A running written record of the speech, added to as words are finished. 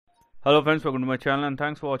Hello friends, welcome to my channel and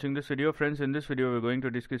thanks for watching this video. Friends, in this video we're going to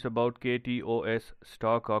discuss about KTOS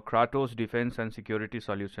stock or Kratos Defense and Security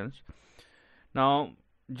Solutions. Now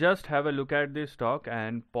just have a look at this stock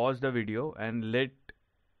and pause the video and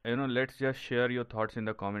let's just share your thoughts in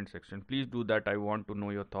the comment section. Please do that. I want to know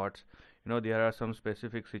your thoughts. There are some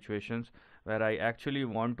specific situations where I actually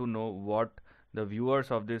want to know what the viewers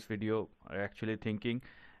of this video are actually thinking,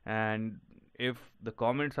 and if the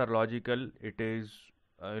comments are logical, it is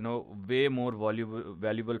way more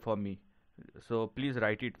valuable for me. So please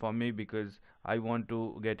write it for me because I want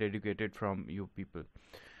to get educated from you people.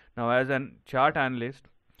 Now, as a chart analyst,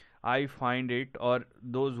 I find it, or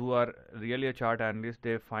those who are really a chart analyst,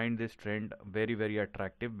 they find this trend very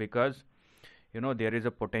attractive because there is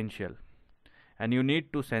a potential and you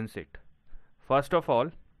need to sense it. First of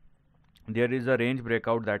all, there is a range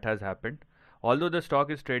breakout that has happened. Although the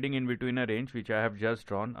stock is trading in between a range which I have just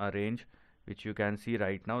drawn, a range which you can see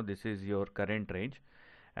right now, this is your current range,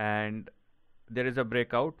 and there is a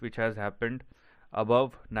breakout which has happened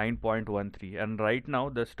above 9.13, and right now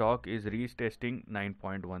the stock is retesting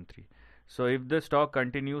 9.13. So if the stock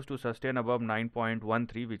continues to sustain above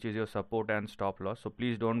 9.13, which is your support and stop loss, so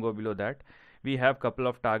please don't go below that. We have couple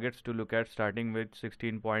of targets to look at, starting with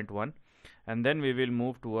 16.1, and then we will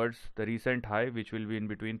move towards the recent high, which will be in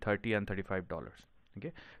between $30 and $35.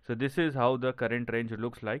 Okay, so this is how the current range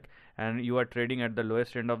looks like, and you are trading at the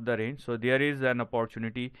lowest end of the range, so there is an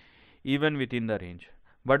opportunity even within the range.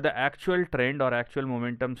 But the actual trend or actual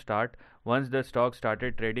momentum start once the stock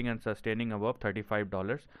started trading and sustaining above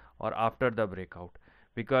 $35 or after the breakout,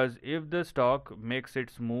 because if the stock makes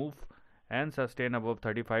its move and sustain above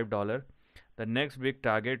 $35, the next big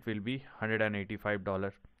target will be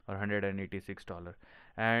 $185 or $186,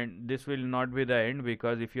 and this will not be the end,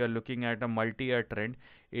 because if you are looking at a multi-year trend,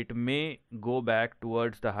 it may go back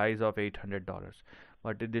towards the highs of $800,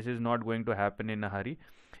 but this is not going to happen in a hurry.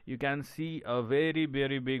 You can see a very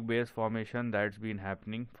big base formation that's been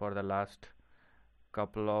happening for the last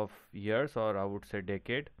couple of years, or I would say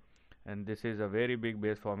decade, and this is a very big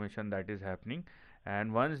base formation that is happening.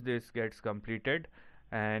 And once this gets completed,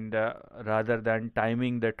 and rather than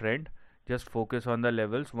timing the trend, just focus on the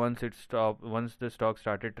levels. Once the stock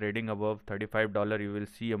started trading above $35, you will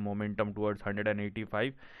see a momentum towards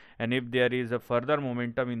 185, and if there is a further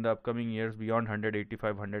momentum in the upcoming years beyond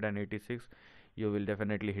 185, 186, you will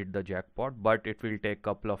definitely hit the jackpot, but it will take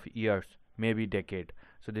couple of years, maybe decade.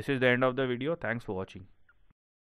 So this is the end of the video. Thanks for watching.